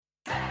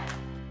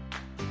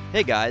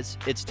Hey guys,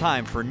 it's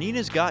time for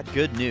Nina's Got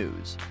Good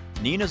News.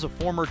 Nina's a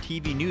former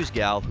TV news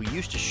gal who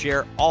used to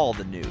share all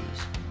the news.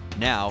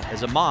 Now,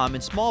 as a mom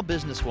and small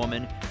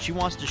businesswoman, she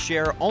wants to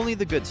share only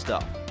the good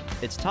stuff.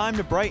 It's time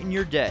to brighten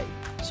your day.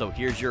 So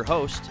here's your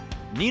host,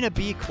 Nina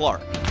B.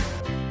 Clark.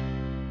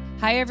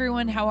 Hi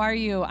everyone, how are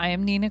you? I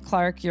am Nina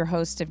Clark, your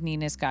host of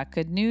Nina's Got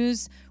Good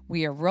News.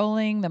 We are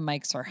rolling, the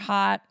mics are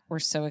hot. We're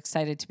so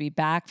excited to be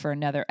back for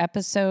another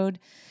episode.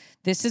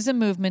 This is a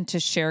movement to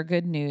share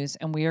good news,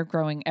 and we are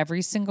growing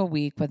every single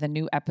week with a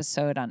new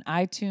episode on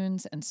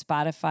iTunes and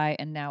Spotify,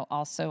 and now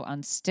also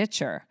on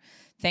Stitcher.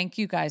 Thank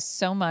you guys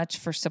so much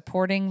for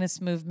supporting this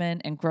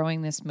movement and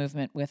growing this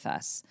movement with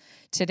us.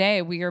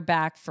 Today, we are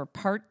back for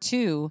part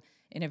 2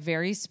 in a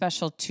very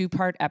special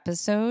 2-part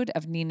episode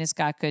of Nina's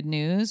Got Good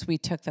News. We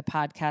took the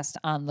podcast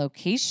on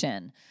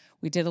location.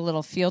 We did a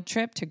little field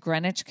trip to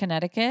Greenwich,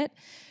 Connecticut,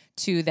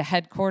 to the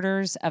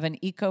headquarters of an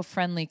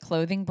eco-friendly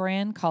clothing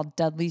brand called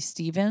Dudley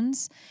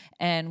Stevens.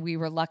 And we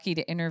were lucky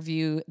to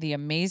interview the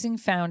amazing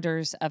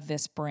founders of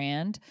this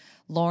brand,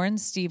 Lauren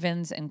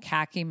Stevens and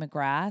Kaki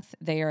McGrath.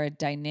 They are a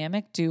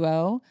dynamic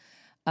duo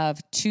of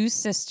 2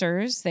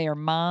 sisters. They are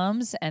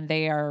moms, and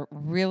they are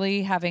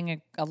really having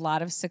a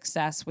lot of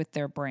success with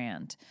their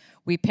brand.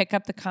 We pick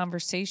up the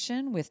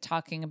conversation with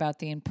talking about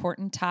the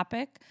important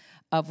topic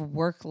of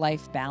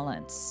work-life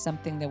balance,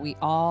 something that we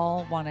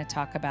all want to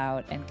talk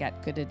about and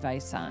get good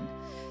advice on.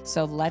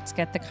 So let's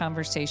get the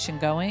conversation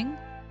going.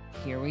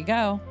 Here we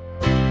go.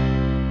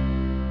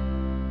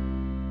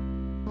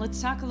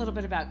 Let's talk a little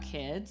bit about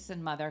kids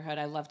and motherhood.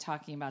 I love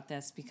talking about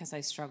this because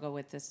I struggle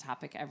with this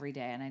topic every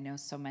day, and I know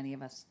so many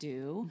of us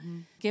do. Mm-hmm.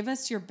 Give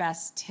us your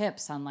best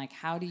tips on, like,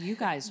 how do you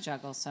guys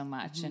juggle so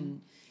much? Mm-hmm.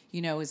 And,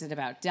 you know, is it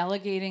about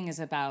delegating? Is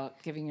it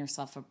about giving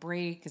yourself a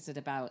break? Is it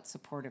about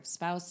supportive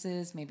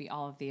spouses? Maybe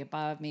all of the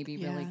above? Maybe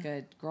really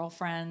good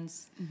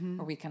girlfriends? Mm-hmm.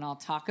 Or we can all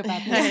talk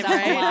about this stuff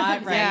a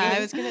lot, right? Yeah,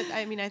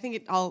 I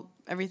think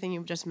everything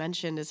you just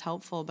mentioned is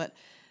helpful, but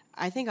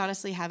I think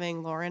honestly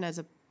having Lauren as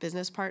a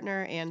business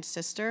partner and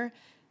sister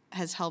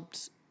has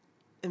helped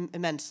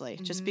immensely.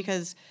 Mm-hmm. Just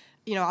because,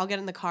 you know, I'll get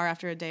in the car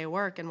after a day of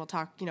work and we'll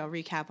talk, you know,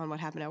 recap on what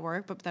happened at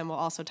work, but then we'll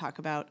also talk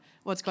about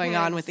what's going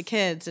on with the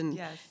kids.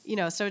 And, you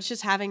know, so it's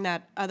just having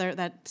that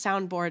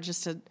soundboard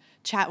just to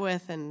chat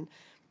with and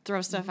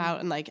throw stuff out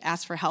and, like,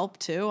 ask for help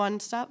too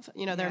on stuff.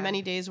 You know, there are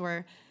many days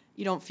where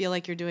you don't feel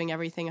like you're doing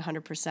everything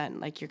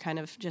 100%, like you're kind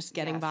of just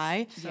getting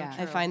by. So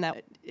I find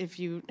that if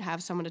you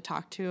have someone to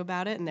talk to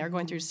about it and they're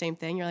going through the same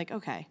thing, you're like,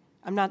 okay,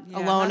 I'm not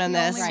alone on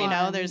this. You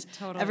know,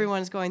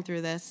 everyone's going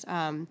through this.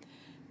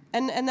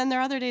 And then there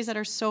are other days that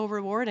are so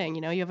rewarding.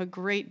 You know, you have a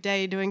great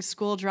day doing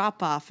school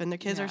drop-off, and the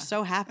kids are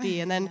so happy.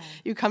 And then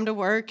you come to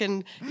work,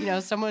 and, you know,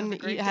 someone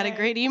had a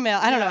great email.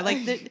 I don't know.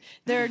 Like,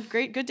 there are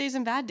good days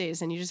and bad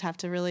days, and you just have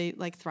to really,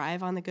 like,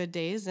 thrive on the good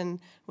days. And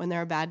when there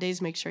are bad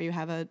days, make sure you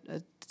have a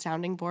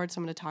sounding board,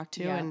 someone to talk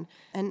to.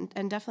 And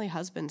definitely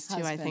husbands,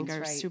 too, I think,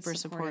 are super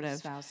supportive.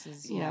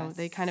 Spouses, you know,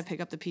 they kind of pick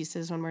up the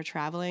pieces when we're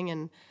traveling,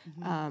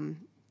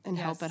 and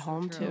help at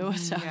home too.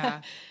 So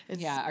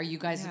Are you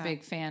guys a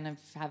big fan of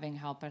having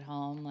help at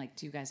home? Like,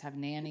 do you guys have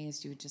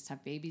nannies? Do you just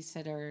have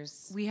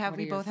babysitters? We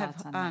both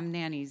have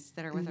nannies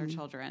that are with our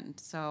children.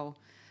 So,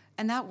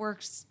 and that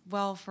works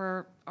well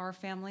for our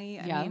family.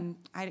 I mean,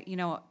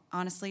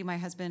 honestly,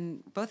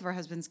 both of our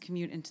husbands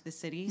commute into the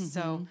city,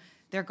 so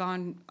they're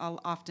gone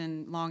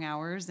often long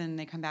hours, and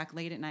they come back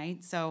late at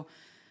night. So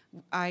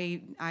I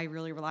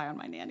really rely on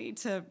my nanny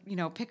to, you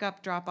know, pick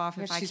up, drop off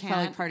if I can. She's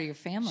probably part of your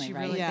family,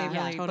 right?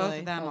 Totally. Both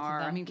of them are.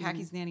 I mean,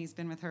 Kaki's nanny's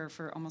been with her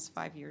for almost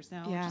 5 years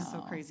now, which is so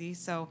crazy.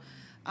 So,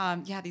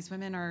 these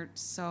women are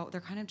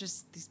they're kind of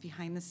just these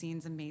behind the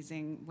scenes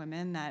amazing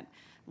women that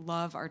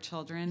love our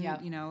children,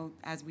 you know,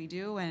 as we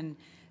do. And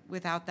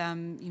without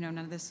them, you know,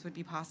 none of this would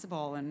be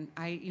possible. And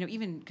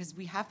even because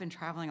we have been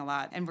traveling a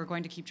lot, and we're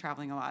going to keep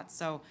traveling a lot.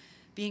 So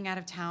being out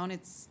of town,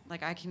 it's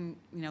like I can,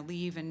 you know,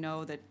 leave and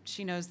know that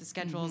she knows the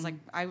schedules. Like,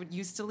 I would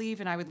used to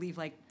leave and I would leave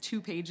like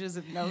 2 pages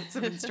of notes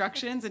of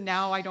instructions, and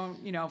now I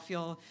don't, you know,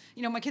 feel,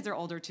 you know, my kids are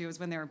older too. Is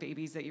when they were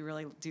babies that you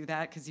really do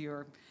that, because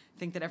you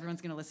think that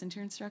everyone's going to listen to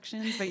your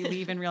instructions, but you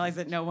leave and realize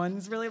that no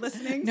one's really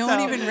listening. No one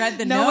even read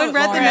the notes. No one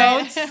read the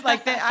notes.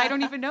 Like, I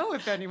don't even know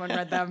if anyone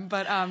read them.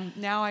 But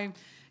now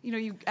you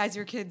know, as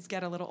your kids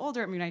get a little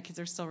older, I mean, my kids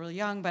are still really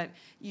young, but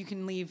you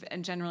can leave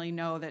and generally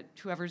know that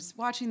whoever's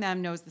watching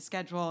them knows the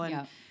schedule.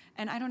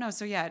 And I don't know.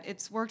 So,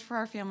 it's worked for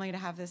our family to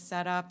have this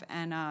set up.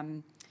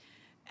 And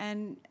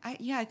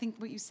I think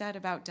what you said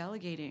about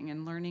delegating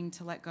and learning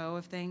to let go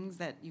of things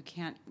that you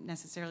can't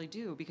necessarily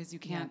do because you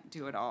can't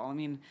do it all. I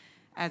mean,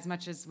 as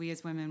much as we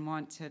as women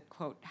want to,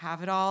 quote,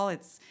 have it all,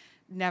 it's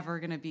never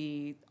going to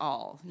be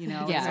all, you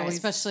know? Yeah,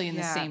 especially in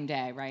the same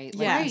day, right?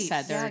 Like you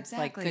said, there's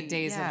like good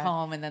days at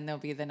home, and then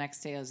there'll be the next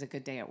day is a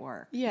good day at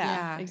work.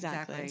 Yeah,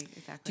 exactly.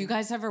 Do you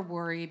guys ever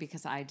worry,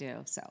 because I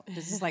do, so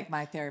this is like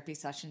my therapy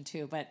session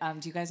too, but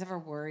do you guys ever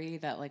worry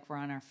that, like, we're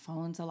on our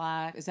phones a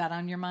lot? Is that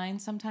on your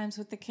mind sometimes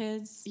with the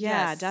kids?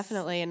 Yeah,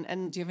 definitely.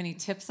 And do you have any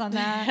tips on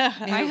that?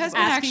 My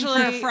husband asking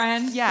actually, for a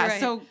friend? Yeah,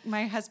 so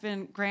my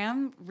husband,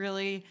 Graham,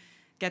 really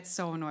gets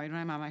so annoyed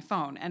when I'm on my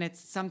phone. And it's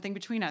something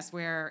between us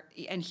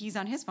and he's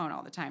on his phone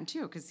all the time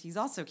too, because he's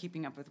also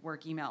keeping up with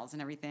work emails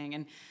and everything.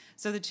 And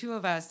so the two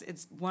of us,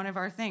 it's one of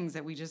our things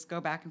that we just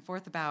go back and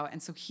forth about.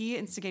 And so he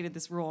instigated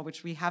this rule,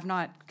 which we have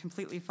not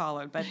completely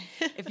followed. But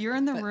if you're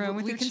in the room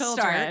with your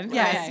children,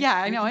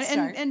 I know,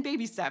 and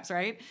baby steps,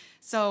 right?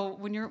 So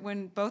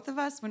when both of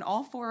us, when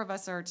all four of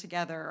us are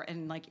together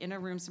and like in a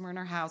room somewhere in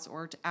our house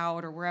or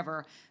out or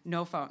wherever,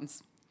 no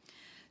phones.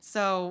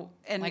 So,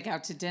 and like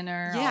out to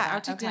dinner? Yeah,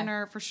 out to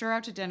dinner, for sure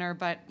out to dinner.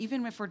 But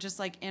even if we're just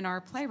like in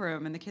our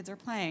playroom and the kids are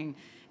playing,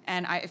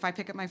 and if I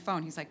pick up my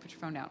phone, he's like, put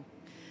your phone down.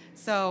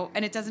 So,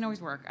 and it doesn't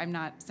always work. I'm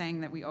not saying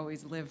that we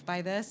always live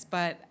by this,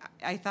 but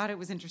I thought it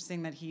was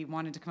interesting that he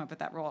wanted to come up with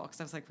that rule, because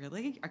I was like,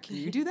 really? Can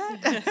you do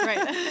that?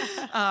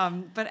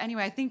 Right. But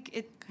anyway, I think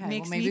it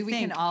makes me maybe we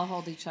think, can all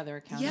hold each other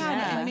accountable.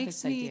 Yeah, it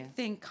makes me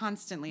think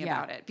constantly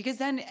about it. Because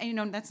then,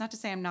 that's not to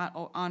say I'm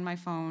not on my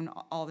phone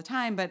all the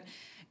time, but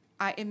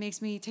it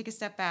makes me take a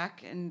step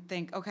back and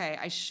think, okay,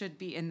 I should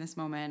be in this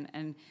moment.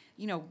 And,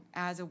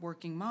 as a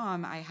working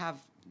mom, I have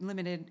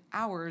limited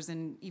hours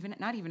and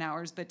not even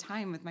hours, but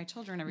time with my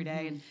children every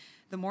day. And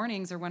the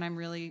mornings are when I'm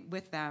really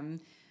with them,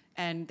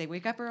 and they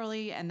wake up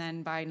early, and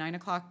then by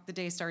 9:00 the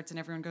day starts and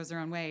everyone goes their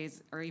own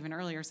ways, or even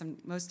earlier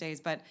most days.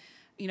 But,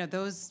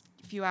 those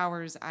few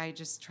hours, I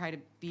just try to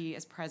be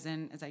as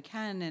present as I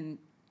can and,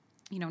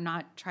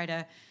 not try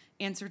to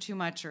answer too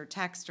much or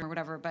text or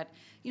whatever. But,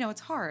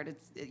 it's hard.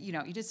 It's, you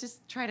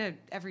just try to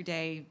every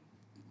day,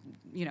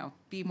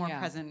 be more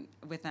present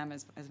with them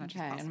as much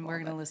as possible. And we're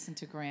going to listen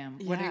to Graham.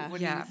 Yeah. What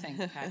do you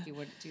think, Packy?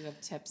 Do you have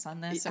tips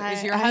on this? Or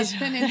is your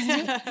husband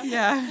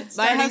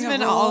My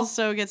husband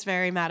also gets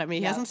very mad at me.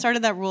 He hasn't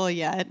started that rule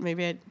yet.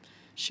 Maybe I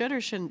should or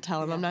shouldn't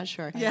tell him. I'm not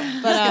sure. Yeah.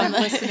 But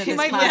he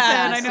might listen.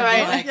 I know.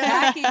 Right? Like,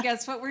 Packy,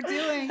 guess what we're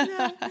doing?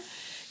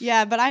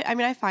 Yeah, but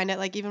I find it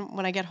like even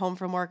when I get home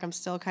from work, I'm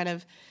still kind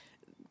of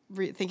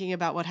thinking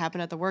about what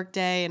happened at the work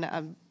day, and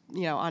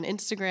on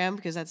Instagram,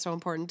 because that's so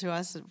important to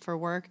us for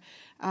work.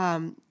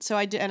 So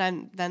I do,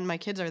 and then my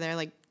kids are there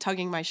like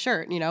tugging my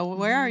shirt,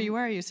 where are you?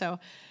 Where are you? So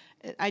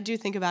I do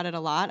think about it a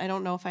lot. I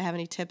don't know if I have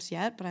any tips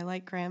yet, but I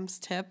like Graham's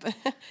tip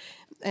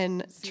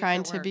and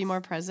trying to be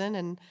more present.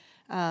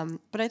 And,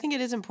 but I think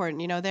it is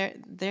important,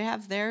 they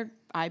have their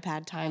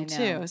iPad time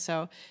too.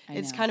 So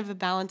it's kind of a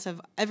balance of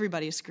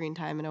everybody's screen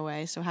time in a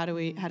way. So how do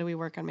we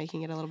work on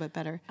making it a little bit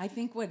better? I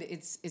think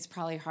it's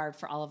probably hard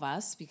for all of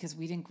us because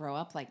we didn't grow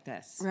up like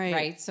this.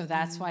 Right. So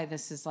that's why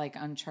this is like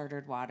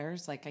uncharted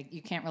waters. Like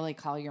you can't really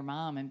call your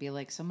mom and be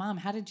like, so Mom,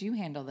 how did you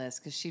handle this?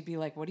 Cause she'd be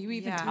like, what are you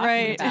even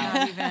talking about?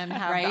 Not even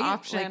have the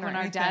option. Like when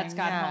our dads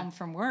got home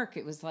from work,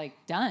 it was like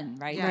done,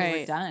 right?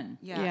 They were done.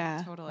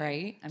 Yeah, totally.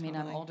 Right. I mean,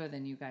 I'm older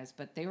than you guys,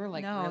 but they were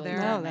like, no,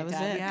 that was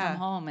dad it. would come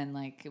home and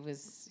like, it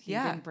was,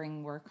 he didn't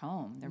bring work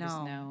home. There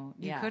was no,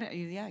 you couldn't.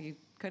 You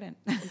couldn't.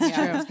 It's true.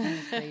 It's kind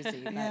of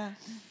crazy.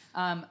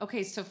 But,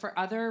 okay, so for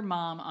other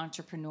mom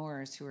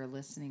entrepreneurs who are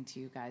listening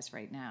to you guys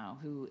right now,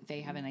 who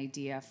they have an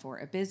idea for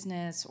a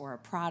business or a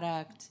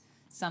product,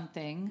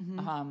 something,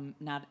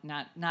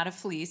 not a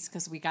fleece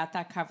because we got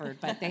that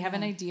covered, but they have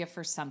an idea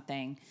for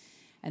something,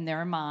 and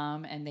they're a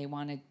mom and they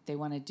want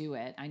to do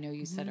it. I know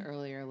you said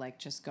earlier, like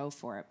just go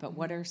for it. But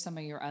what are some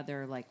of your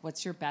other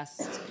what's your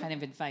best kind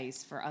of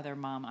advice for other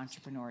mom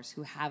entrepreneurs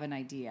who have an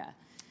idea?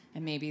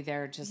 And maybe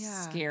they're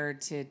just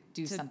scared to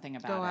do something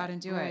about it. Go out and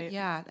do it.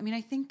 Yeah. I mean,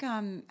 I think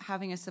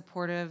having a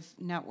supportive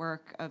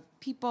network of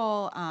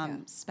people,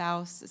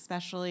 spouse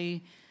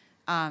especially,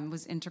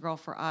 was integral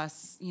for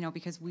us,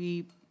 because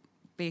we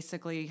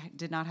basically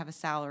did not have a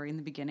salary in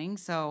the beginning.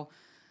 So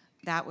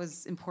that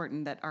was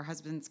important that our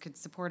husbands could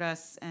support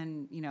us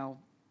and,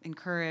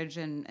 encourage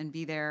and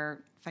be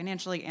there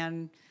financially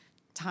and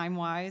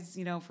time-wise,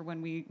 for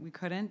when we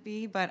couldn't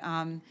be. But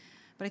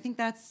I think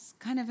that's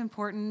kind of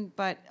important,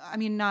 but I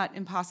mean, not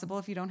impossible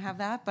if you don't have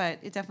that, but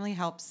it definitely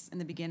helps in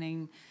the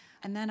beginning.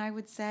 And then I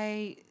would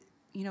say,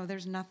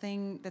 there's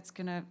nothing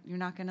you're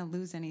not going to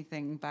lose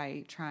anything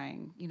by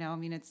trying,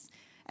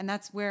 and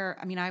that's where,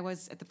 I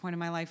was at the point in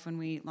my life when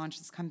we launched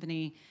this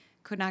company,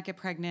 could not get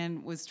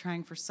pregnant, was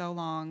trying for so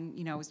long,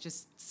 was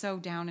just so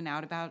down and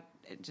out about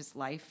just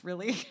life,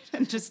 really,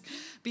 and just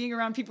being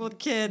around people with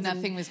kids.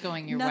 Nothing was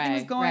going your way. way. Nothing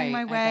was going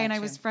my way, and I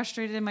was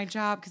frustrated in my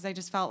job because I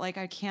just felt like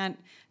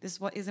this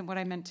isn't what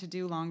I meant to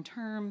do long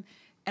term.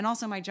 And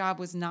also my job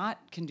was not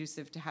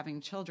conducive to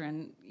having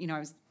children. I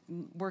was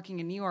working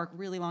in New York,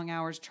 really long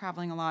hours,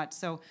 traveling a lot.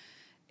 So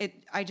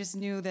I just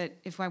knew that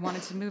if I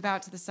wanted to move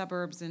out to the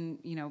suburbs and,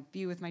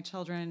 be with my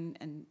children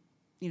and,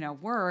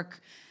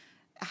 work,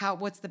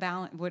 what's the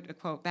balance,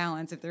 quote,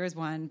 balance, if there is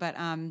one. But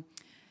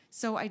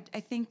so I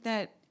think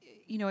that,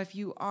 if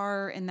you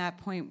are in that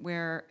point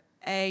where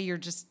you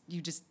just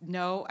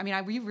know,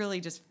 we really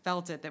just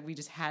felt it that we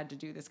just had to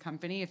do this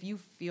company. If you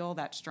feel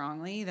that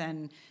strongly,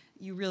 then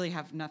you really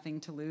have nothing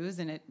to lose,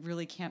 and it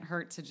really can't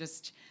hurt to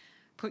just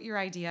put your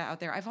idea out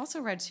there. I've also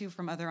read too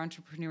from other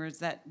entrepreneurs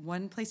that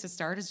one place to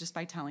start is just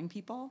by telling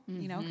people,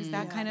 you know, because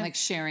that kind of like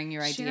sharing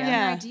your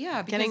idea.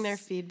 Getting their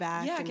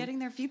feedback. Yeah, getting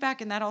their feedback,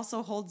 and that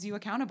also holds you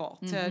accountable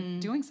to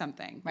doing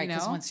something. Right,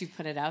 because you know? once you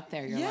put it out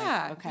there, you're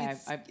like, okay,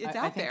 it's I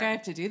out think there. I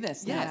have to do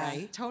this now,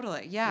 right?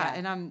 Totally. Yeah.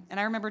 And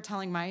I remember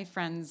telling my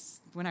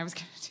friends when I was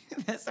going to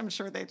do this, I'm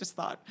sure they just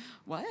thought,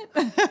 what?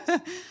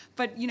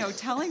 But, you know,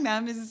 telling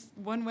them is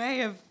one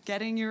way of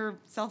getting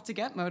yourself to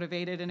get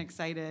motivated and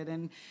excited,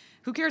 and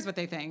who cares what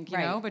they think, you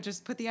know, but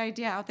just put the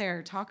idea out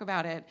there, talk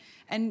about it.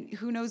 And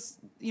who knows,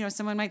 you know,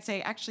 someone might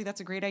say, actually,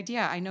 that's a great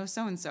idea. I know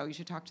so-and-so, you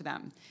should talk to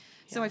them.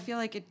 Yeah. So I feel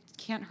like it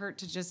can't hurt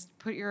to just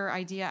put your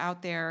idea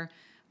out there.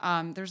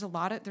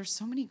 There's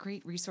so many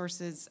great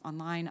resources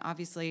online.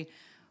 Obviously,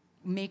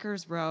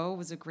 Makers Row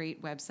was a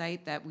great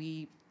website that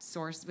we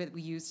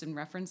used and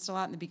referenced a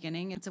lot in the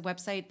beginning. It's a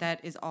website that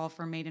is all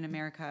for Made in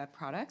America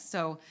products.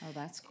 So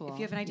that's cool. If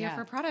you have an idea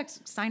for a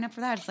product, sign up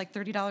for that. It's like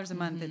 $30 a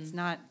month. It's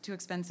not too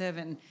expensive,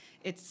 and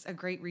it's a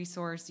great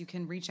resource. You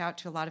can reach out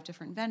to a lot of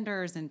different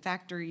vendors and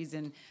factories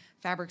and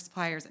fabric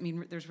suppliers. I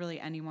mean, there's really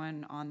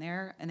anyone on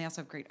there, and they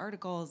also have great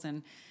articles,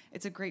 and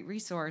it's a great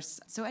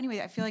resource. So anyway,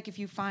 I feel like if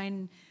you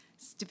find,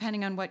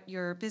 depending on what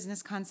your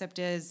business concept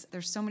is,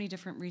 there's so many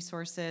different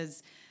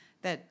resources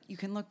that you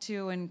can look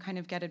to and kind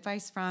of get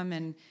advice from,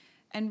 and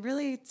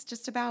really it's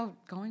just about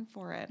going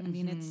for it. I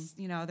mean, it's,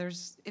 you know,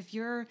 if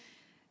you're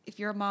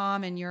a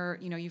mom and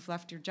you've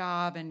left your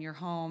job and you're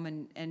home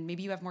and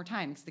maybe you have more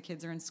time because the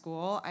kids are in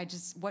school,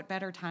 what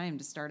better time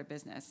to start a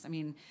business? I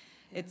mean,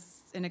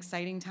 it's an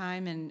exciting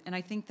time, and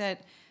I think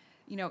that,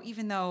 you know,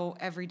 even though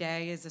every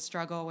day is a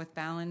struggle with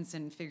balance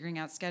and figuring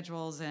out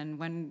schedules and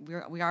when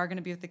we are going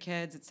to be with the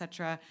kids, et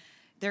cetera,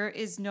 there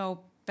is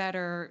no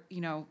better,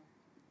 you know,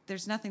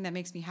 there's nothing that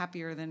makes me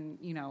happier than,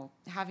 you know,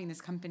 having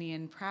this company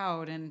and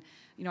proud. And,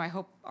 you know, I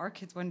hope our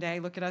kids one day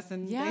look at us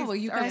and you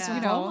guys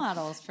are role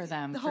models for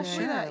them.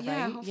 Hopefully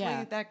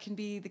Hopefully that can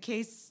be the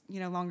case,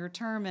 you know, longer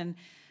term. And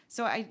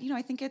so I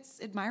think it's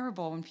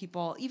admirable when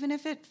people, even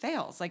if it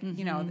fails, like,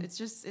 you know,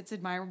 it's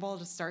admirable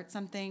to start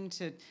something,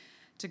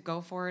 to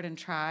go for it and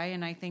try.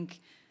 And I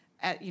think,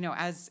 you know,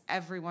 as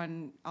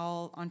everyone,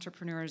 all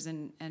entrepreneurs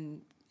and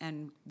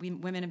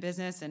women in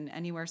business and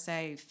anywhere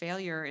say,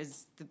 failure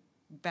is the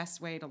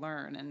best way to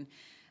learn. And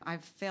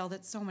I've failed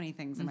at so many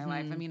things in my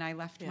life. I mean, I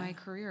left my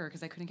career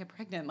because I couldn't get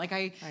pregnant.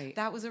 Like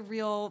that was a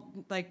real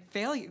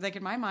failure. Like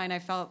in my mind, I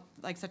felt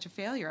like such a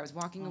failure. I was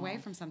walking away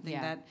from something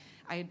that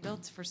I had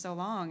built for so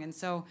long. And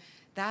so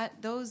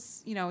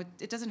you know,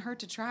 it doesn't hurt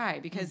to try,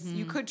 because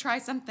you could try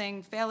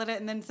something, fail at it,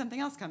 and then something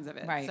else comes of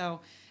it. Right.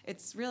 So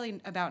it's really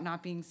about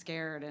not being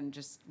scared and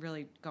just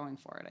really going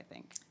for it, I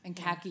think. And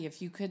Kaki,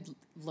 if you could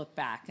look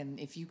back and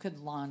if you could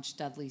launch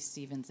Dudley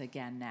Stephens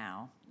again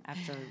now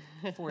after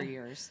 4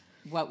 years,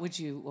 what would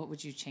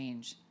you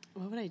change?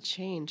 What would I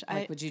change?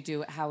 How would you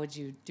do it? Would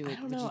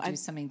you do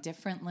something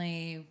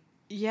differently?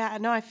 Yeah,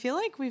 no, I feel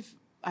like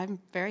I'm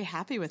very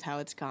happy with how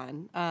it's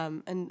gone.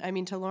 And I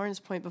mean, to Lauren's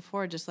point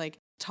before, just like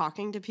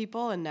talking to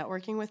people and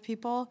networking with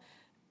people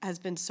has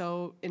been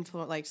so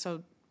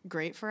so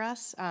great for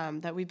us,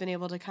 that we've been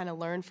able to kind of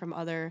learn from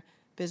other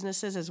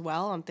businesses as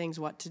well on things,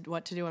 what to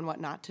do and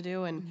what not to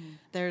do. And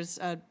there's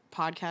a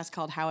podcast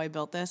called How I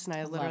Built This, and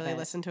I literally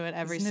listen to it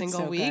every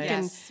single week. Good?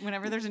 And yes.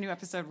 Whenever there's a new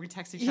episode, we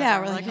text each other. Yeah,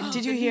 we're like,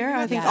 did you hear?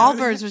 I think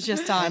Allbirds was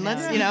just on.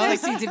 Let's, you know,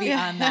 like, need to be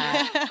on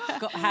that.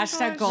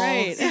 Hashtag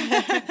goals.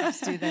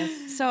 Let's do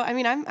this. So, I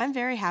mean, I'm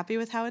very happy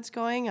with how it's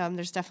going.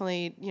 There's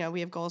definitely, you know, we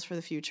have goals for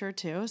the future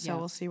too. So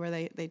we'll see where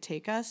they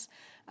take us.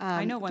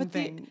 I know one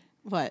thing.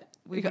 What?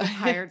 We could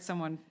have hired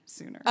someone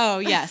sooner. Oh,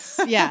 yes.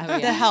 Yeah.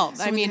 The help.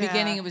 So in the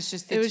beginning, it was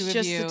just the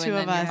two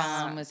of us. Your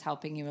mom was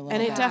helping you a little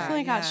bit. And it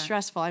definitely got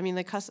stressful. I mean,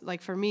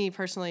 like for me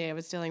personally, I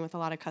was dealing with a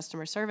lot of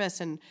customer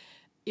service, and,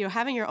 you know,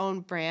 having your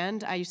own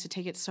brand, I used to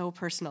take it so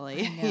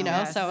personally, you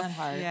know, so that's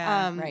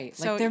hard. Right.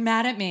 So like, they're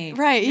mad at me.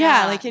 Right.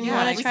 Yeah. Like, and you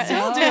want to try.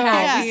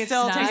 We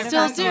still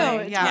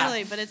do.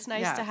 Totally. But it's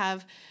nice to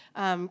have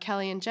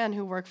Kelly and Jen,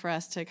 who work for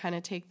us, to kind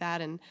of take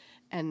that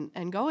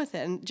and go with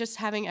it, and just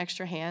having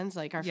extra hands,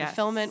 like our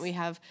fulfillment. We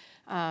have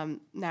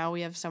now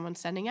we have someone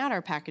sending out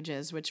our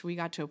packages, which we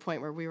got to a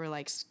point where we were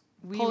like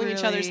pulling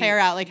each other's hair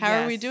out, like,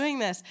 how are we doing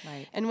this?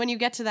 Right. And when you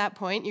get to that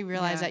point, you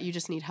realize that you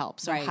just need help.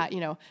 So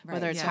you know,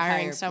 whether it's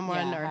hiring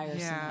someone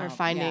or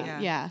finding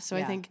So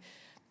I think,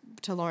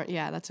 to Lauren,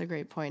 that's a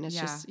great point. It's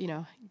just, you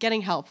know,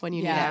 getting help when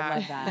you need it. I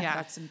love that.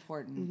 That's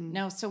important.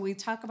 No, so we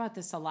talk about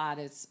this a lot.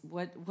 It's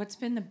what's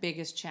been the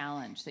biggest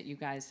challenge that you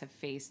guys have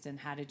faced, and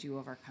how did you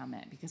overcome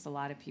it? Because a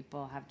lot of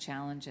people have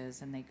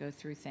challenges and they go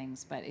through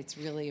things, but it's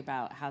really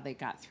about how they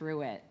got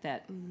through it.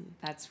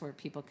 That's where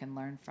people can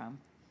learn from.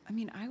 I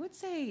mean, I would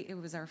say it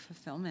was our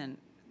fulfillment.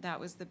 That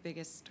was the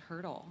biggest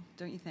hurdle,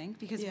 don't you think?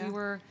 Because we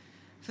were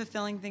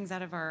fulfilling things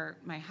out of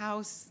my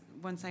house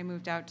once I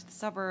moved out to the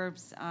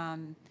suburbs.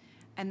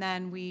 And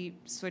then we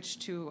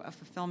switched to a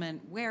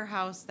fulfillment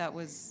warehouse that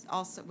was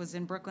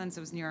in Brooklyn, so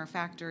it was near our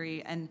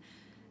factory. And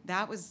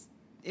that was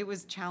it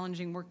was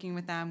challenging working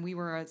with them. We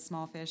were a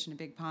small fish in a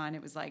big pond.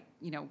 It was like,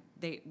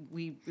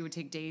 we would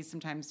take days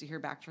sometimes to hear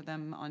back from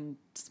them on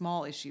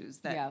small issues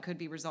that could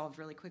be resolved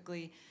really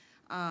quickly.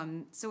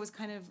 So it was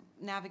kind of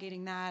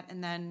navigating that.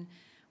 And then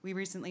we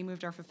recently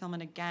moved our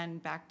fulfillment again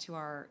back to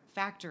our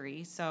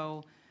factory.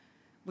 So,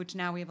 which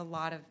now we have a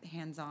lot of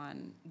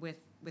hands-on with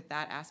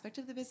that aspect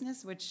of the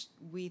business, which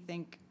we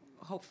think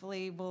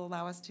hopefully will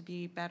allow us to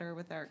be better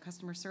with our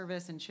customer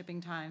service and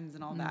shipping times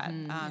and all that.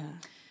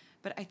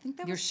 But I think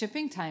that your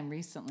shipping time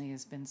recently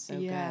has been so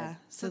good.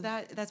 So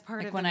that's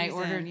part of when the I reason,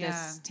 ordered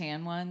this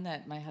tan one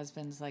that my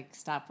husband's like,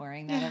 stop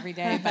wearing that every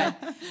day.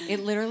 But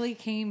it literally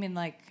came in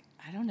like,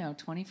 I don't know,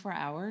 24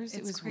 hours.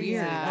 It was crazy.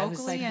 weird. I was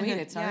Locally like, wait,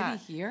 it's already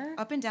here?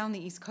 Up and down the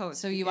East Coast.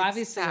 So you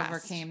obviously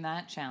overcame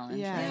that challenge.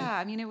 Yeah. Right? Yeah,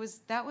 I mean,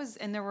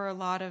 and there were a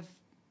lot of,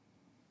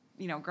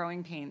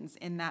 growing pains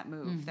in that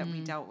move that we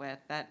dealt with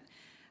that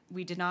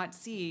we did not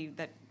see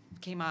that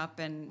came up.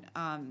 And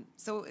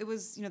so it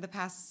was, the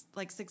past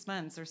like 6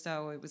 months or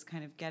so, it was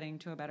kind of getting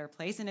to a better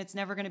place. And it's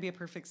never going to be a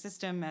perfect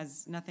system,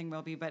 as nothing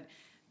will be, but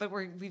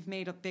we've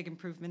made big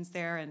improvements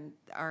there. And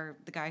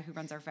the guy who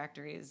runs our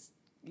factory is,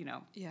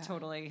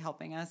 totally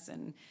helping us.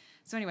 And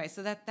so anyway,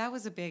 so that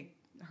was a big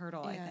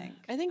hurdle, I think.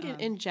 I think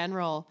in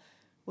general,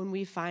 when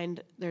we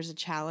find there's a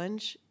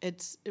challenge,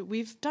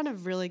 we've done a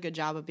really good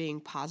job of being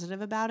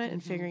positive about it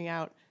and figuring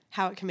out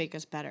how it can make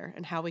us better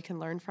and how we can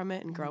learn from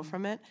it and grow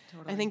from it.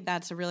 Totally. I think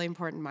that's a really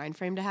important mind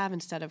frame to have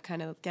instead of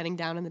kind of getting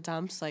down in the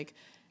dumps. Like,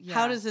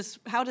 how does this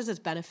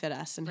benefit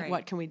us, and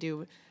what can we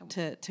do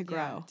to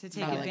grow? To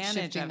take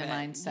advantage of the it.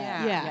 mindset.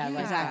 Yeah,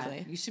 like exactly.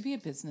 That. You should be a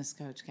business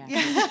coach, Kathy.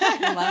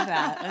 I love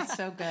that. That's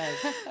so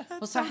good.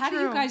 Well, so how do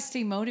you guys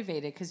stay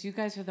motivated? Because you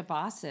guys are the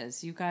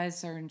bosses. You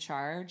guys are in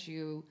charge.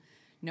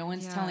 No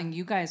one's telling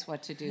you guys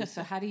what to do.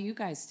 So how do you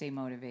guys stay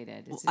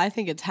motivated? I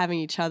think it's having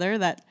each other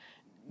that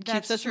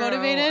keeps us true. I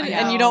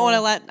don't want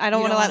to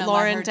let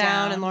Lauren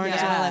down, and Lauren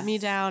doesn't want to let me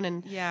down,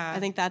 and I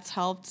think that's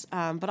helped.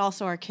 But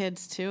also our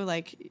kids too.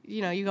 Like,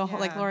 you go home,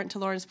 like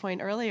Lauren's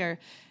point earlier,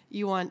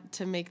 you want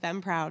to make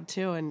them proud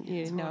too, and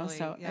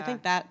so I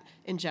think that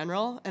in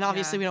general, and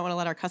obviously we don't want to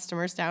let our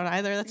customers down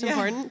either. That's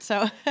important.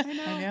 So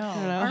I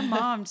know. Our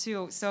mom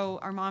too. So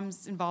our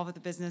mom's involved with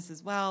the business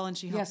as well, and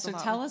she helps. So a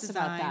lot tell with us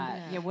design. about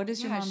that. Yeah, what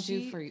does your mom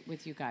do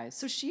with you guys?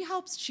 So she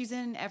helps. She's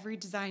in every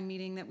design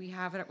meeting that we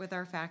have with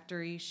our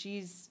factory.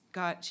 She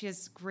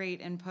has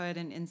great input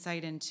and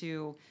insight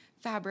into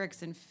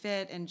fabrics and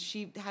fit, and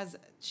she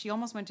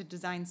almost went to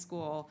design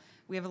school.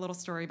 We have a little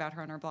story about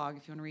her on our blog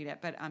if you want to read it,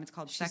 but it's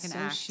called Second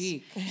Act.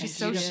 Chic. She's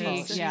so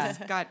chic. She's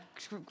got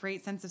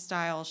great sense of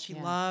style. She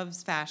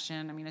loves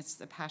fashion. I mean,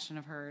 it's a passion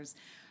of hers.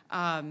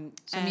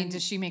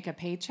 Does she make a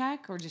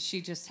paycheck, or does she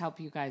just help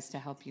you guys to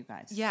help you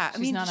guys? Yeah,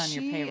 she's not on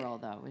your payroll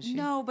though, is she?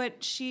 No,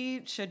 but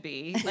she should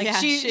be. Like Yeah,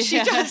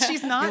 she does.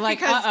 She's not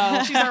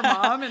because she's our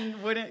mom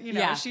and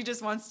wouldn't. She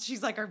just wants.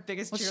 She's like our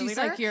biggest cheerleader. She's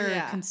like your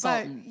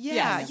consultant. But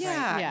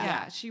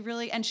yeah. She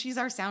really, and she's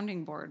our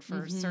sounding board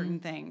for certain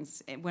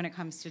things when it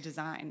comes to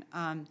design.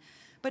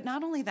 But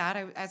not only that,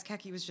 as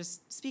Keki was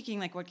just speaking,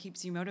 like what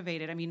keeps you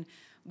motivated. I mean,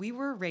 we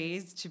were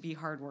raised to be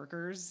hard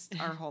workers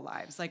our whole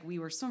lives. Like we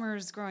were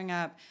swimmers growing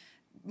up,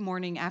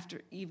 morning,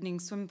 after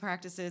evening swim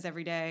practices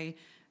every day,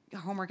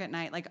 homework at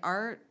night. Like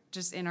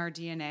just in our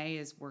DNA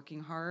is working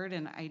hard.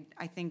 And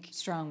I think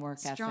strong work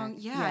ethic.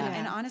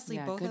 And honestly,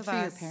 both of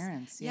us, good for your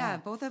parents.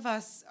 Both of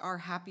us are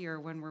happier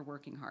when we're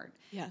working hard.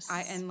 Yes.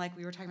 And like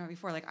we were talking about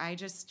before, like I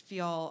just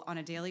feel on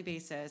a daily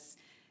basis,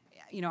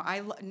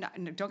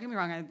 don't get me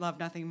wrong, I love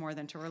nothing more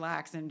than to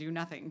relax and do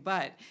nothing,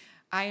 but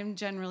I am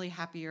generally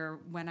happier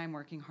when I'm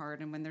working hard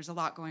and when there's a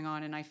lot going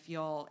on and I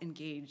feel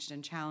engaged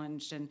and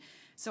challenged. And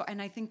so,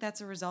 and I think that's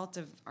a result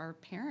of our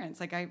parents.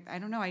 Like, I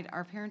don't know,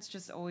 our parents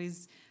just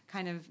always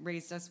kind of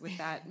raised us with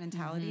that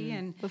mentality.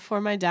 And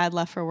before my dad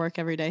left for work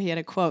every day, he had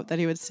a quote that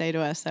he would say to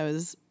us that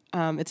was,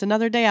 it's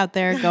another day out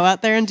there, go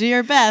out there and do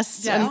your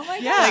best. Yeah. Oh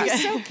my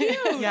gosh, so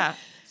cute. Yeah.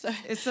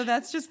 So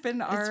that's just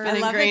been it's been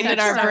ingrained in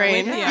our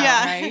brain.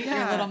 Right?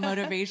 Your little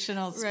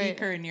motivational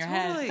speaker in your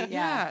head.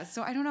 Yeah.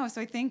 So I don't know.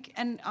 So I think,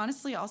 and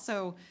honestly,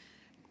 also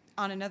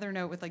on another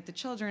note with like the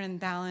children and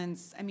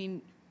balance, I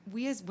mean,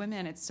 we as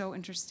women, it's so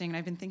interesting. And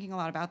I've been thinking a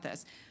lot about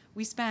this.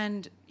 We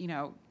spend,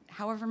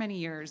 however many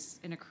years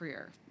in a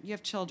career. You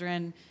have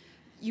children.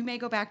 You may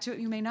go back to it.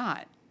 You may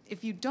not.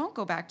 If you don't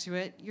go back to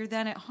it, you're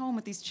then at home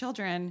with these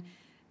children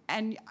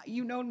and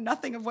you know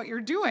nothing of what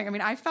you're doing. I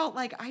mean, I felt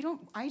like I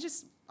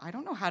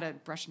don't know how to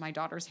brush my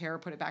daughter's hair,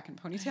 put it back in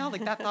ponytail.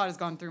 Like that thought has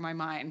gone through my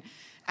mind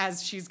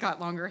as she's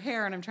got longer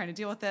hair and I'm trying to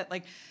deal with it.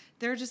 Like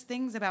there are just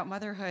things about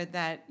motherhood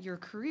that your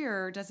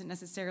career doesn't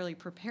necessarily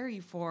prepare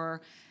you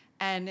for.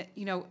 And,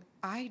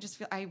 I just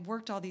feel I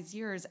worked all these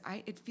years.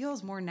 It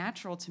feels more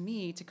natural to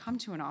me to come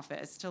to an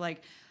office to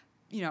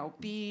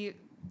be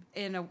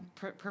in a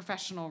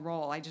professional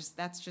role. I just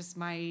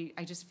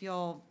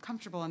feel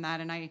comfortable in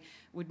that. And I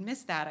would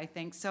miss that, I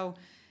think. So,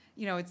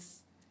 I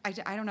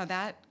don't know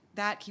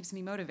that keeps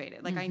me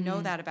motivated. Like I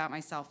know that about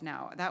myself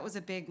now. That was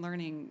a big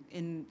learning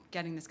in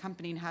getting this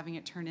company and having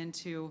it turn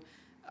into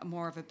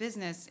more of a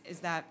business is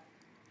that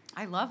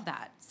I love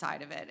that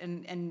side of it.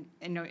 And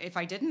if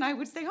I didn't, I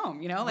would stay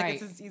home, like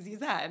it's as easy as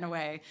that in a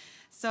way.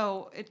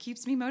 So it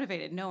keeps me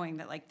motivated knowing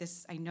that like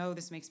this, I know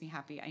this makes me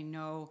happy. I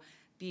know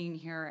being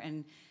here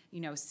and,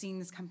 seeing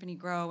this company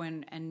grow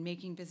and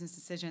making business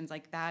decisions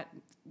like that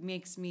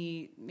makes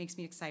me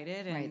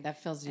excited. And, right.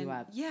 That fills you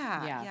up.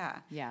 Yeah.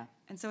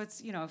 And so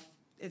it's,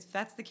 if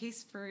that's the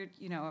case for,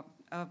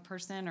 a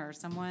person or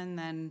someone,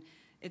 then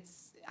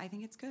I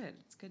think it's good.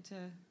 It's good to.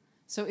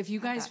 So if you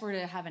guys were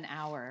to have an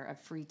hour of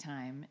free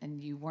time and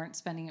you weren't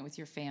spending it with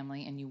your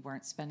family and you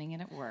weren't spending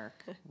it at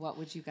work, what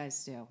would you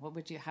guys do?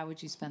 How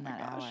would you spend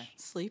that hour?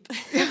 Sleep.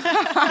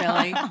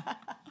 Really?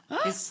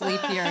 Is sleep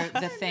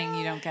the thing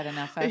you don't get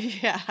enough of?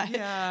 Yeah.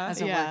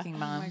 As a working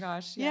mom. Oh my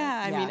gosh.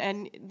 Yes. Yeah. I mean,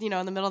 and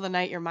in the middle of the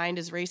night, your mind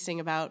is racing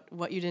about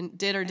what you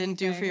did or didn't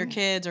do for your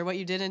kids, or what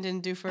you did and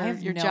didn't do for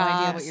your job. I have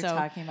no idea what you're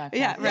talking about.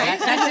 Yeah. Right.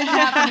 That didn't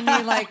happen to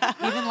me like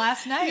even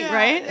last night.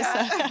 Right.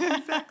 Yeah. So.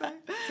 Exactly.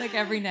 It's like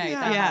every night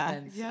that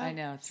happens. Yeah. I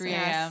know. 3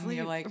 a.m.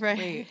 You're like,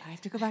 wait, I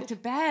have to go back to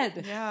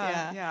bed.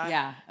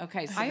 Yeah.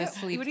 Okay. So the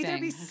sleep it would thing.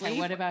 either be sleep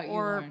what about you,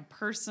 or Lauren?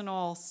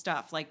 personal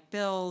stuff like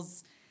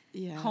bills.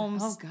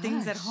 Homes, gosh,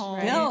 things at home.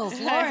 right. Bills,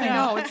 Lauren. I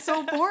know, it's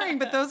so boring,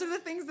 but those are the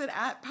things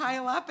that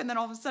pile up, and then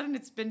all of a sudden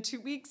it's been 2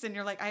 weeks, and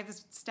you're like, I have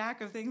this stack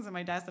of things on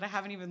my desk that I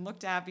haven't even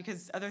looked at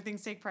because other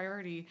things take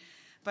priority.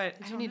 But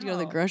you need to go to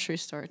the grocery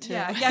store too.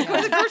 Yeah, go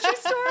to the grocery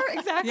store.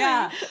 Exactly.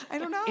 Yeah. I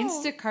don't know.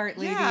 Instacart,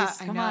 ladies. Yeah,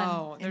 Come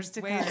on. There's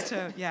Instacart. ways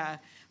to,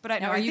 But I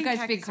know. Now, are you guys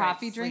big Kaki's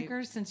coffee right,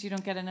 drinkers since you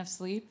don't get enough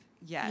sleep?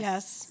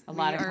 Yes. A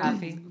lot of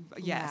coffee.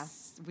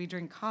 Yes. We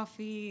drink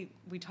coffee.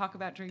 We talk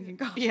about drinking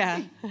coffee.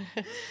 Yeah.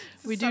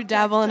 We do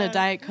dabble in a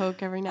Diet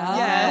Coke every now and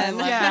then. I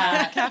love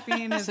that.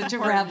 Caffeine is such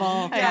important. a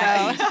rebel.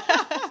 Yeah.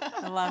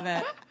 I love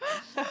it.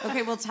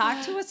 Okay, well,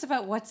 talk to us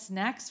about what's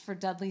next for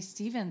Dudley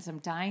Stephens. I'm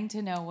dying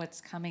to know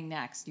what's coming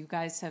next. You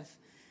guys have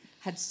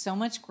had so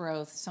much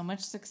growth, so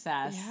much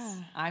success. Yeah.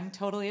 I'm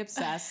totally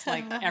obsessed,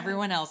 like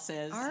everyone else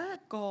is. Our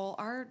goal,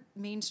 our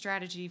main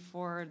strategy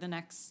for the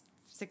next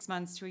 6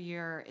 months to a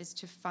year is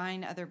to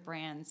find other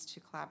brands to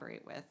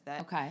collaborate with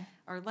that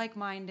are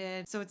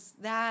like-minded. So it's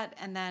that,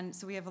 and then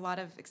so we have a lot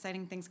of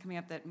exciting things coming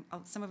up that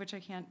some of which I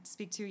can't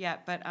speak to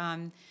yet, but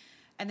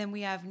and then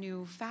we have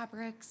new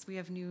fabrics, we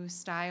have new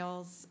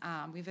styles.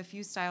 We have a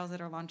few styles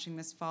that are launching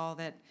this fall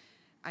that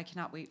I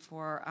cannot wait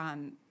for.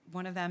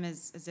 One of them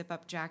is a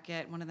zip-up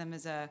jacket. One of them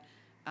is a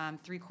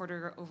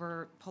 3/4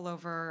 over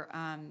pullover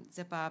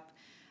zip-up.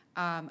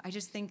 I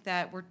just think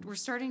that we're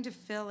starting to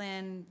fill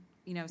in,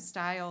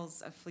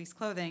 styles of fleece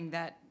clothing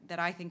that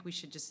I think we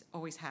should just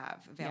always have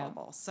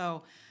available.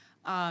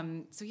 Yeah.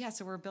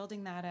 So we're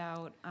building that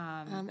out.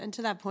 And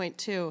to that point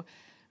too,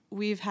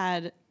 we've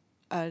had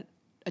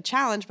a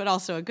challenge, but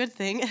also a good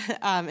thing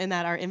in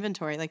that our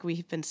inventory, like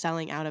we've been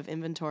selling out of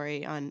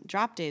inventory on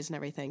drop days and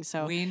everything.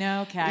 So we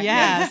know, Kaki.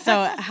 Yeah.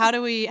 So how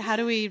do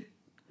we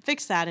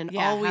fix that and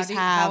always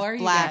have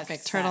black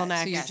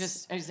turtlenecks? So you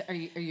just are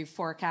you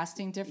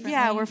forecasting differently?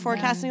 Yeah, we're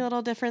forecasting a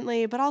little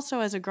differently, but also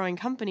as a growing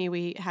company,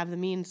 we have the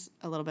means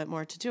a little bit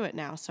more to do it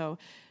now. So,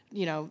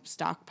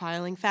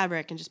 stockpiling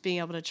fabric and just being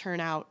able to churn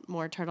out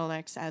more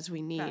turtlenecks as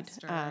we need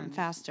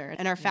faster.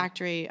 And our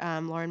factory,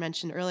 Lauren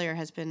mentioned earlier,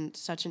 has been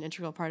such an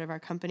integral part of our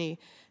company.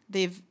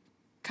 They've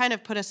kind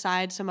of put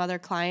aside some other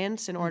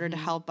clients in order to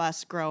help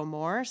us grow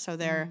more. So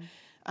they're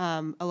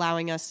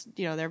allowing us,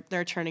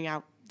 they're churning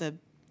out the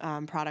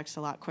products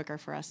a lot quicker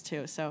for us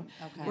too. So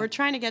we're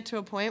trying to get to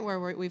a point where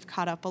we've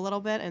caught up a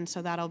little bit, and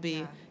so that'll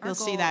be you'll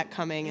see that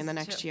coming in the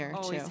next year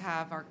always too. Always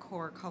have our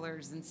core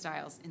colors and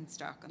styles in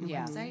stock on the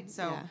website.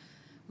 So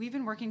we've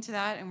been working to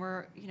that, and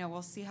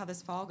we'll see how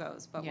this fall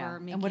goes. But we're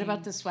making. And what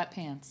about the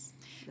sweatpants?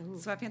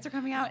 Sweatpants are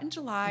coming out in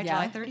July,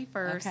 July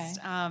 31st.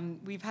 Okay.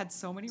 We've had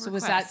so many requests. So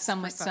was that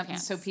something?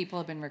 So people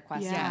have been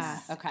requesting.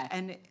 Yes. Okay.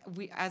 And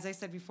we, as I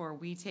said before,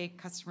 we take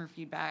customer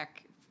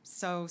feedback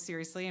so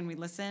seriously, and we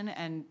listen,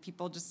 and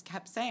people just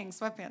kept saying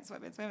sweatpants.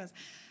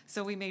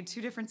 So we made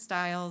 2 different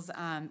styles.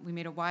 We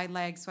made a wide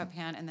leg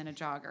sweatpant and then a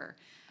jogger.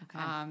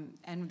 Okay.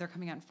 And they're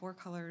coming out in 4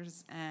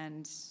 colors,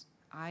 and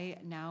I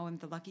now am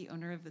the lucky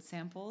owner of the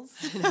samples.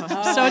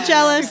 I'm so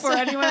jealous. Before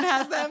anyone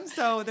has them.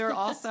 So they're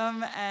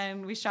awesome,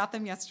 and we shot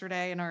them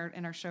yesterday in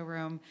our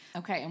showroom.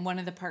 Okay, and one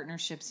of the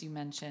partnerships you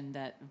mentioned,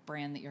 that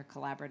brand that you're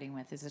collaborating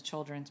with, is a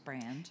children's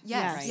brand.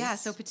 Yes, right? yeah.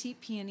 So Petite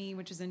Peony,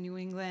 which is in New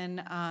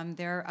England,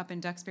 they're up in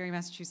Duxbury,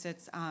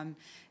 Massachusetts.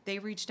 They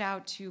reached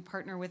out to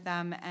partner with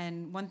them,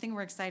 and one thing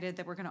we're excited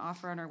that we're going to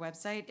offer on our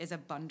website is a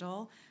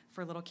bundle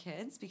for little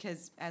kids,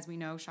 because as we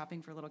know,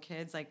 shopping for little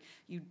kids, like,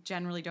 you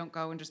generally don't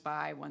go and just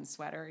buy one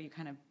sweater. You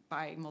kind of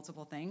buy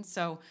multiple things.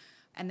 So,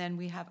 and then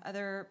we have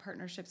other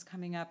partnerships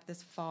coming up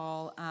this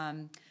fall,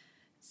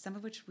 some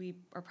of which we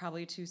are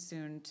probably too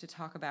soon to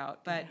talk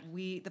about. But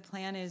the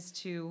plan is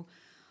to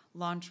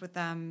launch with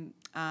them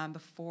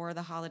before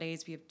the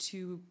holidays. We have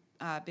 2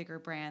 bigger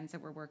brands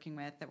that we're working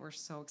with that we're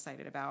so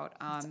excited about.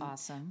 That's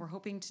awesome. We're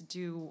hoping to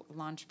do a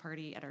launch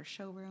party at our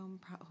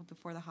showroom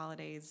before the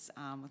holidays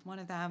with one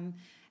of them,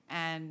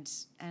 and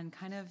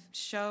kind of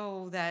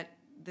show that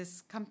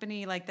this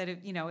company, like, that it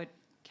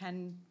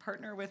can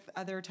partner with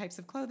other types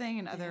of clothing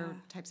and other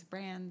types of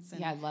brands.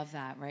 And I love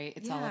that, right?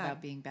 It's all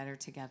about being better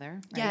together,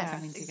 right? Yes,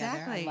 Coming together.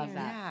 exactly. I love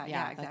that.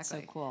 Yeah, That's so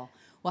exactly. cool.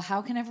 Well,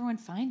 how can everyone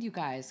find you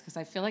guys? Because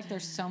I feel like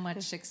there's so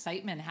much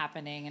excitement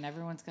happening and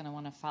everyone's going to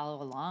want to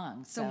follow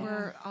along. So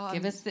we're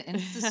give us the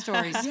Insta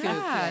story scoop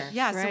here.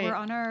 Yeah, so we're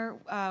on our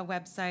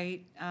website,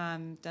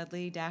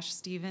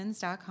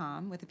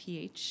 dudley-stevens.com with a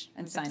PH.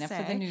 And sign up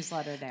for the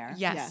newsletter there.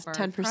 Yes.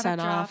 10%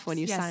 off when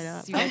you sign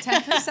up. You get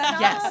 10%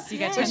 off? Yes, you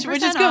get 10%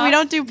 Which is good. We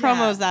don't do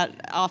promos Yeah.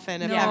 that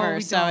often, if No, ever.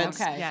 we So don't.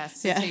 it's Okay.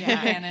 Yes. So take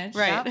advantage.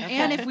 Right. Yep. Okay.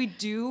 And if we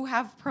do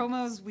have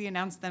promos, we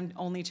announce them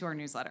only to our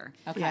newsletter.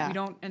 Okay. Yeah. We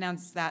don't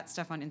announce that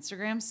stuff on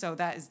Instagram, so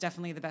that is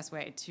definitely the best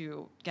way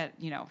to get,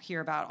 hear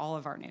about all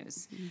of our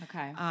news.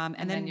 Okay.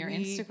 And then your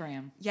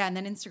Instagram. Yeah, and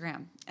then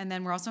Instagram. And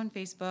then we're also on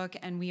Facebook,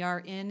 and we are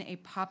in a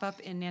pop-up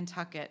in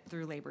Nantucket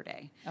through Labor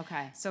Day.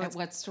 Okay. So At it's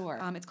what store?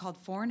 It's called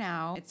For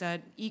Now. It's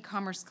an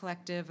e-commerce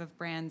collective of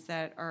brands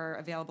that are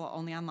available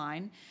only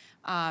online.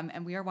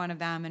 And we are one of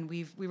them. And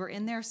we were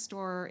in their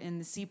store in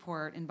the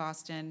Seaport in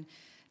Boston.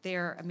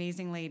 They're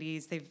amazing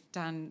ladies. They've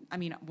done,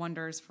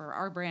 wonders for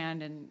our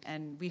brand,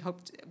 and we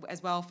hoped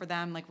as well for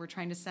them. Like, we're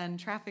trying to send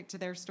traffic to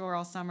their store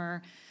all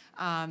summer.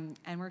 And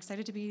we're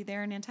excited to be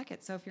there in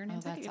Nantucket. So if you're in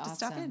Nantucket, that's just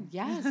stop in.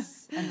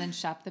 Yes. And then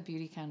shop the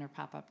Beauty Counter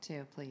pop-up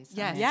too, please.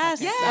 Yes.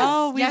 Yes. Yes.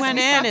 Oh, we Yes, went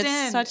we in. stopped It's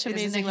in. such an Isn't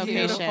amazing it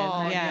location.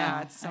 beautiful?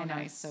 Yeah. It's so I know,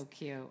 nice. It's so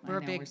cute. We're a I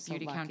know, big we're so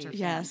beauty lucky. counter fan.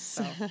 Yes.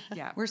 So,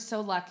 yeah. We're so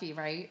lucky,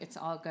 right? It's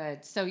all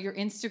good. So your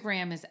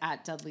Instagram is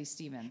at Dudley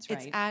Stevens, right?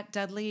 It's at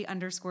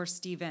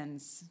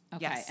Dudley_Stevens.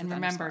 Okay. Yes, And with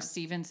remember, underscore.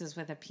 Stevens is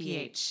with a PH.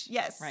 PH.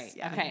 Yes. Right.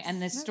 Yeah. Okay.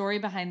 And the story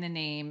behind the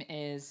name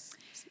is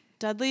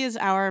Dudley is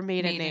our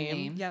maiden Maiden name.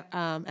 name. Yep.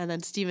 And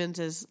then Stevens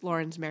is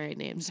Lauren's married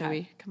name. So Okay.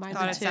 we combined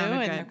Thought the it two.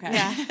 sounded And good. okay.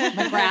 Yeah.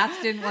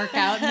 McGrath didn't work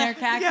out in their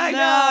khaki. Yeah, I No,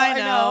 know, I I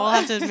know. know. We'll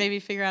have to maybe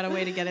figure out a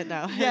way to get it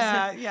now.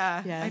 Yeah.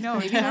 Yeah. I know.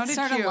 Maybe It let's sounded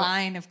start cute. a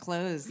line of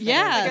clothes. that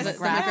Yeah, are the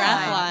McGrath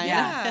McGrath line.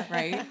 Yeah,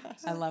 right.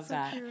 I love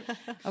that.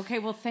 Okay,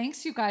 well,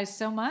 thanks you guys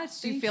so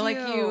much. Do you Thank feel like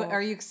you.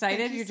 are you excited?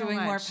 Thank you You're so doing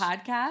more much.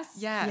 podcasts.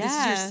 Yeah. This is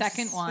your Yes.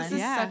 second one. This is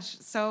Yeah.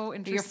 so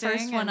interesting. Your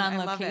first one and on I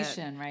love it.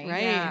 location, right?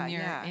 Right.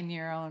 Yeah, in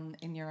your own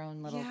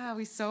little Yeah,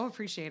 we so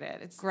appreciate it.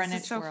 This Greenwich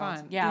is so world.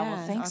 fun. Yeah, well,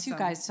 Yeah. thanks you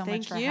Awesome. guys so much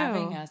Thank for you.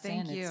 having us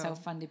Thank in. It's you. so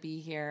fun to be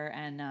here,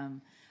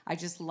 and I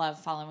just love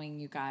following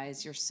you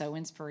guys. You're so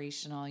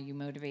inspirational. You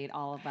motivate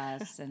all of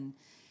us, and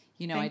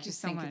I Thank you just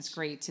so think it's much.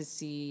 great to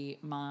see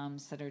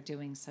moms that are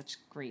doing such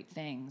great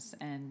things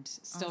and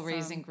still Awesome.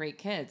 raising great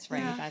kids, right?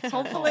 Yeah. That's our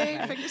goal, Hopefully,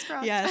 right? fingers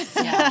crossed. Yes.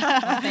 Yeah.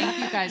 Well, thank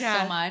you guys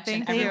Yeah, so much.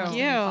 thank and you. everyone's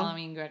Thank been you.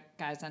 following you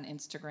guys on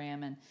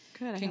Instagram, and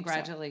Good, I hope so.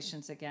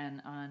 congratulations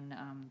again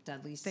on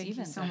Dudley Thank you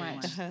Stevens. so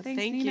much. everyone.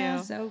 Thanks, Thank Nina.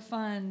 you. So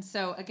fun.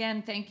 So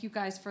again, thank you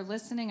guys for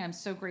listening. I'm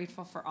so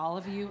grateful for all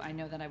of you. I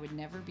know that I would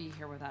never be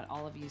here without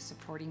all of you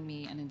supporting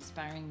me and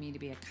inspiring me to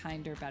be a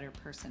kinder, better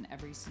person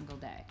every single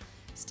day.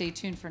 Stay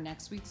tuned for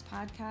next week's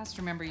podcast.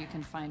 Remember, you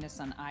can find us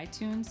on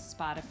iTunes,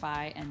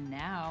 Spotify, and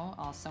now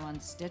also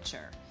on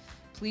Stitcher.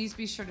 Please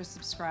be sure to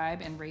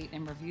subscribe and rate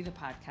and review the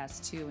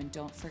podcast too. And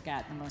don't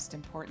forget, the most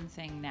important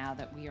thing now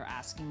that we are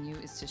asking you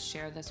is to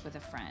share this with a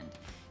friend.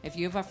 If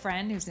you have a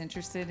friend who's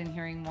interested in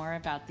hearing more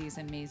about these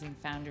amazing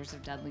founders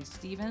of Dudley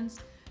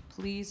Stevens,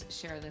 please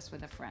share this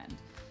with a friend.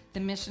 The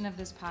mission of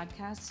this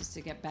podcast is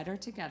to get better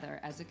together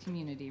as a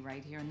community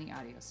right here in the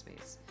audio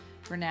space.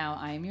 For now,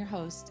 I am your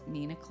host,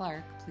 Nina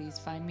Clark. Please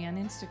find me on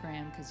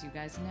Instagram because you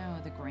guys know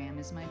the gram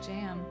is my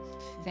jam.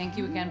 Thank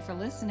you again for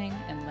listening,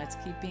 and let's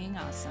keep being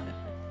awesome.